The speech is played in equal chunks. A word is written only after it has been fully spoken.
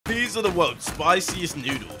These are the world's spiciest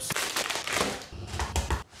noodles.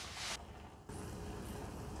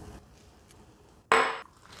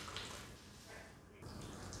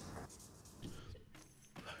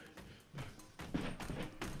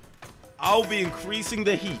 I'll be increasing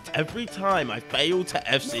the heat every time I fail to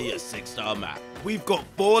FC a 6-star map. We've got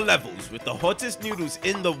 4 levels with the hottest noodles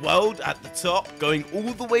in the world at the top, going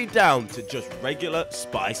all the way down to just regular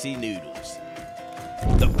spicy noodles.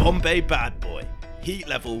 The Bombay Bad Boy, heat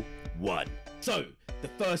level 1. So, the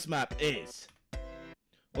first map is...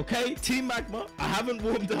 Okay, Team Magma, I haven't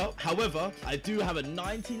warmed up. However, I do have a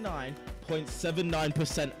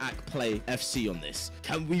 99.79% AC play FC on this.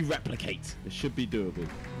 Can we replicate? It should be doable.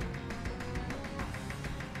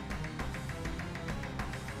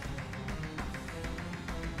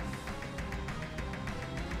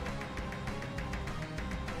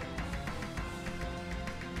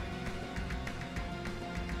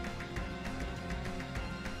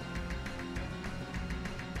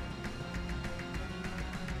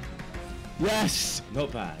 Yes!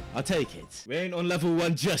 Not bad. I'll take it. We ain't on level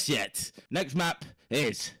 1 just yet. Next map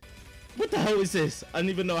is... What the hell is this? I don't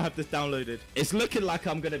even know I have this downloaded. It's looking like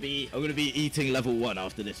I'm gonna be eating level 1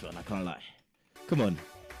 after this one. I can't lie. Come on.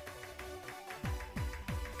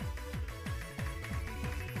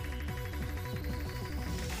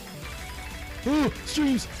 Oh,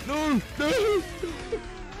 streams! No! No!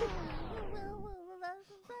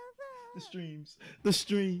 The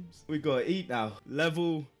streams. We gotta eat now.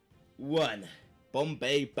 Level 1.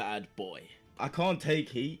 Bombay Bad Boy. I can't take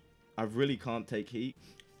heat. I really can't take heat.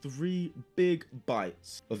 3 big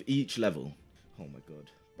bites of each level. Oh my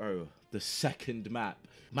god. Bro, the second map.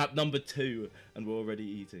 Map number 2, and we're already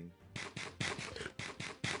eating.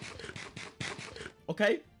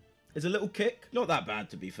 Okay. It's a little kick. Not that bad,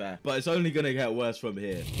 to be fair. But it's only gonna get worse from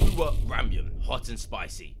here. Uwa Ramyun, hot and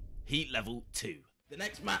spicy, heat level 2. The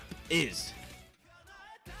next map is...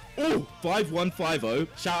 Oh,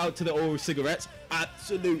 5150. Shout out to the oral cigarettes.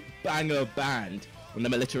 Absolute banger band on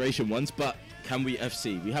them alliteration ones. But can we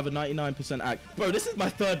FC? We have a 99% AC. Bro, this is my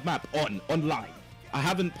 3rd map online. I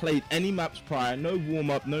haven't played any maps prior. No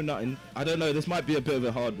warm-up, no nothing. I don't know. This might be a bit of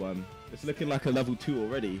a hard one. It's looking like a level 2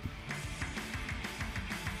 already.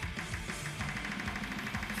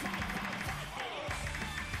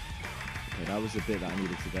 Okay, that was the bit that I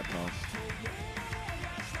needed to get past.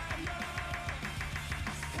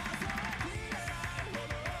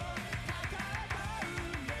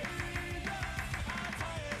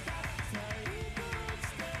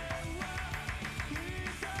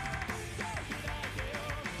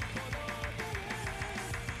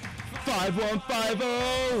 Five,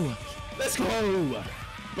 5150. Let's go,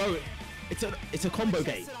 bro. It's a combo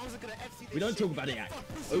game. We don't talk about it yet.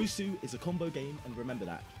 Osu is a combo game, and remember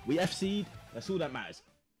that. We FC'd. That's all that matters.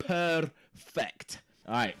 Perfect.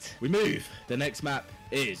 All right, we move. The next map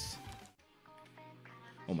is.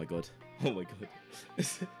 Oh my god. Oh my god.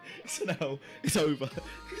 It's an L. It's over.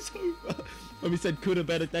 It's over. When we said could have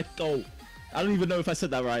better death goal. I don't even know if I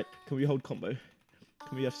said that right. Can we hold combo?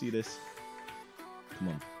 Can we FC this? Come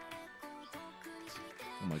on.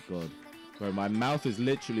 Oh my god. Bro, my mouth is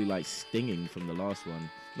literally like stinging from the last one.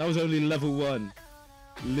 That was only level 1.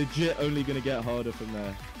 Legit only gonna get harder from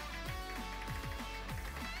there.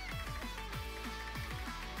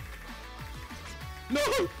 No!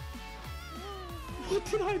 What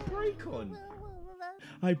did I break on?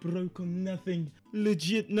 I broke on nothing.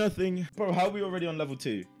 Legit nothing. Bro, how are we already on level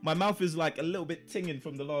 2? My mouth is like a little bit tinging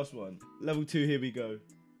from the last one. Level 2, here we go.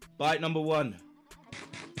 Bite number 1.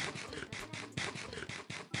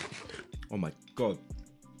 Oh my god.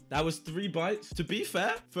 That was 3 bites. To be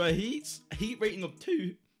fair, for a heat rating of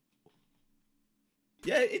 2.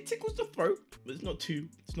 Yeah, it tickles the throat. But it's not too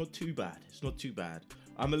bad. It's not too bad.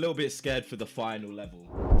 I'm a little bit scared for the final level.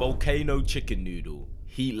 Volcano chicken noodle,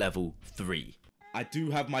 heat level 3. I do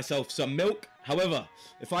have myself some milk. However,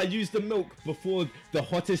 if I use the milk before the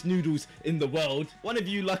hottest noodles in the world, one of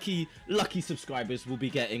you lucky subscribers will be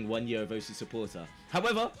getting 1 year of OC supporter.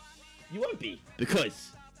 However, you won't be,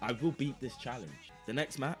 because I will beat this challenge. The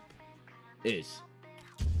next map is...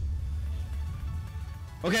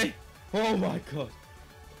 Okay. Oh my god.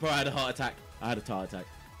 Bro, I had a heart attack. I had a heart attack.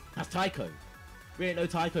 That's Tycho. We ain't no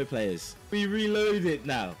Tycho players. We reload it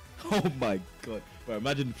now. Oh my god. Bro,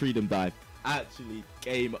 imagine Freedom dive. Actually,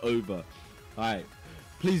 game over. Alright.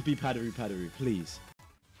 Please be Paddery, please.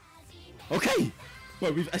 Okay.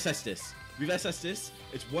 Bro, we've assessed this.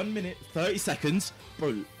 It's 1 minute, 30 seconds.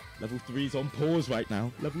 Bro, level 3 is on pause right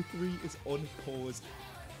now. Level 3 is on pause.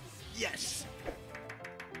 Yes.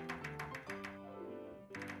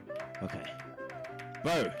 Okay.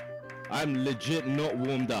 Bro, I'm legit not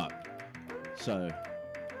warmed up. So,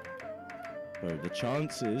 Bro, the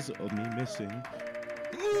chances of me missing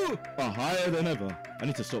are higher than ever. I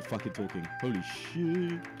need to stop fucking talking. Holy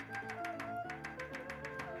shit.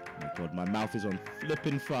 Oh my god, my mouth is on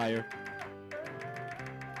flipping fire.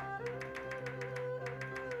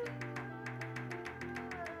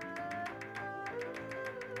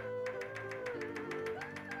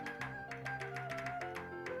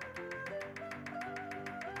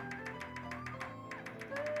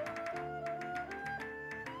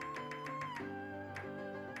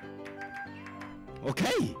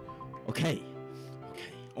 Okay.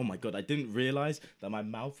 Oh my god, I didn't realize that my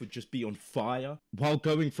mouth would just be on fire while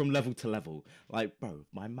going from level to level. Like, bro,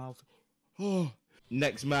 my mouth. Oh,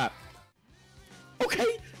 next map.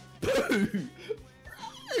 Okay. Boo.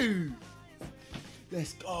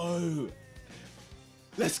 Let's go.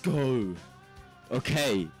 Let's go.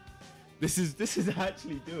 Okay. This is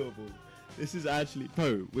actually doable. This is actually,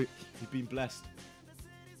 bro, we've been blessed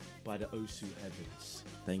by the Osu heavens.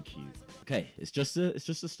 Thank you. Okay, it's just a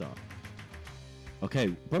start. Okay,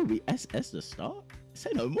 bro, we SS the start?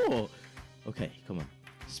 Say no more. Okay, come on.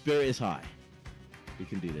 Spirit is high. We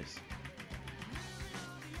can do this.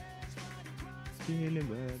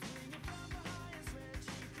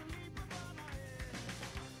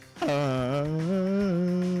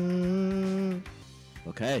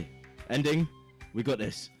 Okay, ending. We got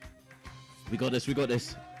this. We got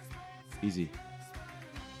this. Easy.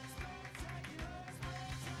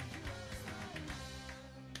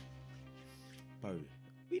 Bro,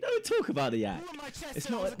 we don't talk about the act. It's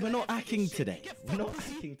not. We're not acting today.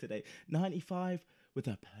 95 with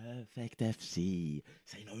a perfect FC.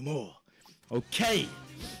 Say no more. Okay,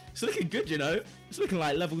 it's looking good, you know. It's looking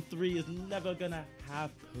like level 3 is never gonna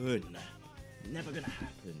happen. Never gonna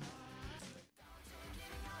happen.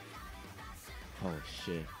 Oh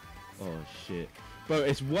shit. Bro,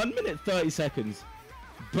 it's 1 minute 30 seconds,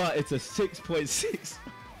 but it's a 6.6.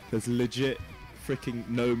 There's legit freaking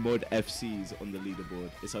no mod FCs on the leaderboard.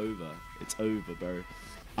 It's over, bro.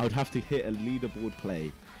 I would have to hit a leaderboard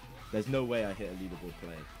play. There's no way I hit a leaderboard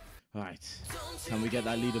play. Alright, can we get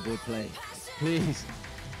that leaderboard play? Please.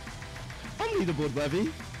 I'm leaderboard worthy.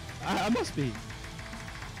 I must be.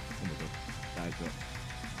 Oh my god, bad drop.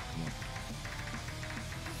 Come on.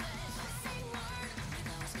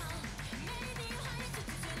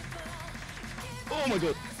 Oh my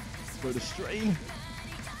god. Bro, the strain.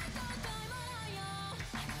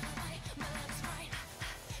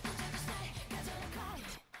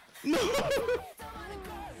 No!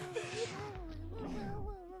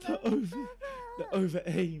 The over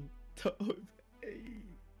aim.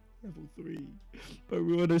 Level 3. Bro,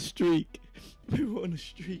 we're on a streak. Bro,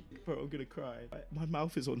 I'm gonna cry. My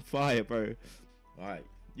mouth is on fire, bro. Alright.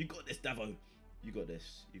 You got this, Davo. You got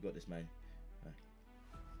this, man.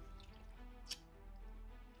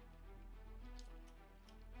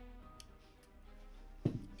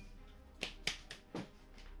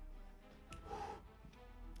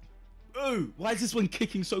 Oh, why is this one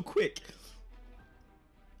kicking so quick?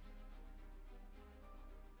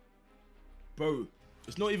 Bro,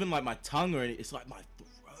 it's not even like my tongue or anything. It's like my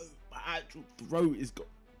throat. My actual throat is got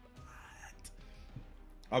mad.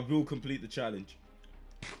 I will complete the challenge.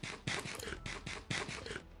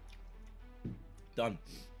 Done.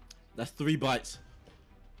 That's 3 bites.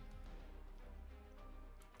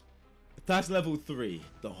 That's level 3.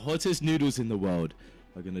 The hottest noodles in the world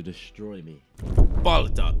are gonna destroy me.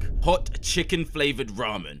 Balduck, hot chicken flavored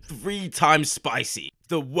ramen, 3 times spicy.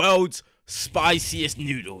 The world's spiciest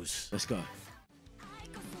noodles. Let's go.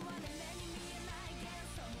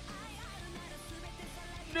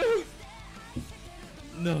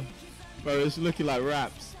 No. Bro, it's looking like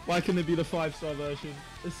raps. Why can't it be the 5-star version?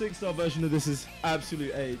 The 6-star version of this is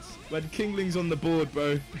absolute AIDS. When Kingling's on the board,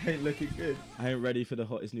 bro, ain't looking good. I ain't ready for the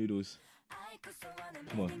hottest noodles.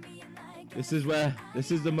 Come on. This is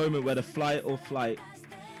the moment where the flight or flight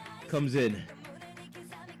comes in.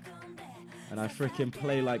 And I freaking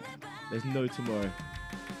play like there's no tomorrow.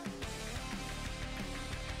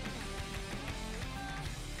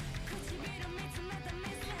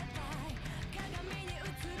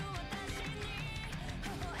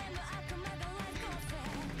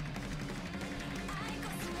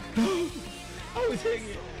 I was hitting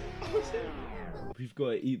it. We've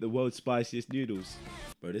got to eat the world's spiciest noodles.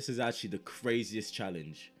 Bro, this is actually the craziest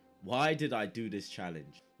challenge. Why did I do this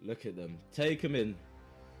challenge? Look at them. Take them in.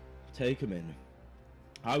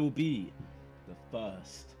 I will be the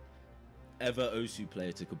first ever Osu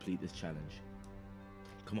player to complete this challenge.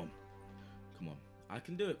 Come on. I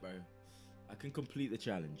can do it, bro. I can complete the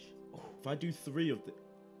challenge. Oh, if I do 3 of the...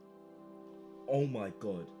 Oh my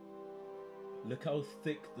god. Look how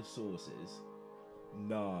thick the sauce is.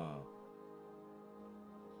 Nah.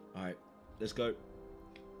 All right, let's go.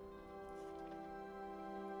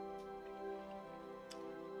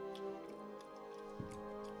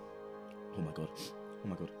 Oh my god. Oh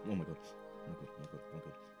my god. Oh my god. Oh my god. Oh my god. Oh my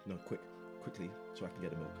god. No, quickly, so I can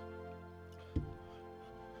get the milk.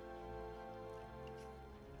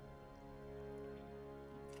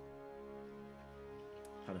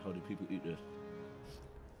 How the hell do people eat this?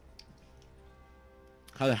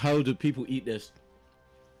 How the hell do people eat this?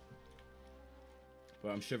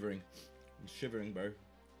 Bro, I'm shivering. I'm shivering, bro.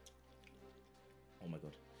 Oh my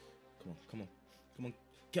god. Come on, come on, come on.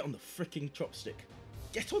 Get on the freaking chopstick.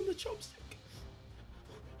 Get on the chopstick.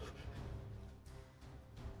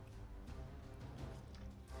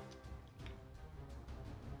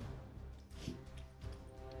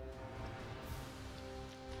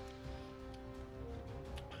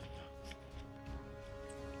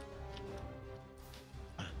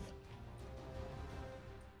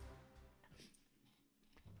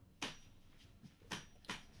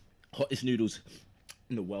 Hottest noodles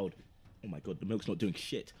in the world. Oh my god, the milk's not doing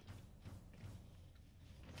shit.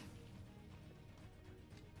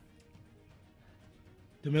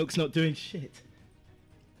 The milk's not doing shit.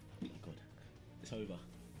 Oh my god, it's over.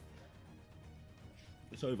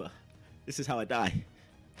 It's over. This is how I die.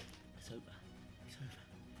 It's over. It's over.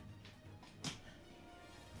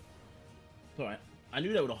 It's alright. I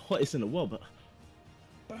knew they were the hottest in the world, but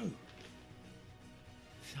bro, this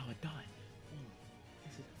is how I die.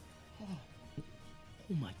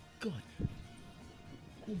 Oh my god.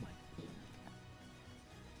 Oh my.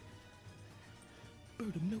 Bro,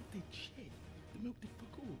 the milk did shit. The milk did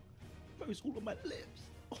fuck all. Bro, it's all on my lips.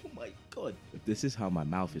 Oh my god. If this is how my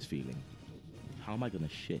mouth is feeling, how am I gonna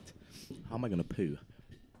shit? How am I gonna poo?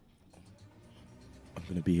 I'm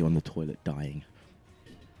gonna be on the toilet dying.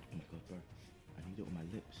 Oh my god, bro. I need it on my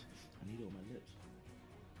lips. I need it on my lips.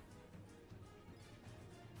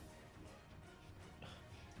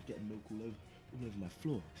 I'm getting milk all over my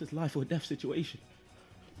floor. This is life or death situation.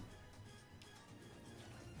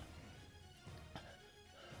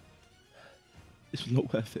 This was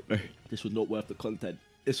not worth it, bro. This was not worth the content.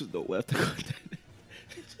 This was not worth the content.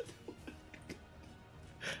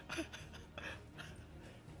 Oh,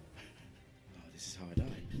 this is how I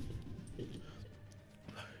die.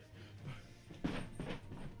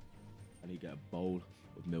 I need to get a bowl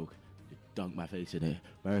of milk to dunk my face in it,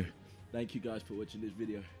 bro. Thank you guys for watching this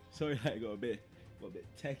video. Sorry that I got a bit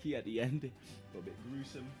techie at the end, got a bit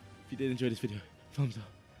gruesome. If you did enjoy this video, thumbs up,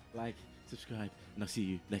 like, subscribe, and I'll see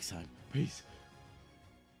you next time. Peace.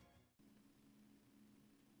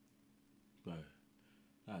 Bro,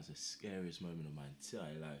 that was the scariest moment of my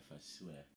entire life, I swear.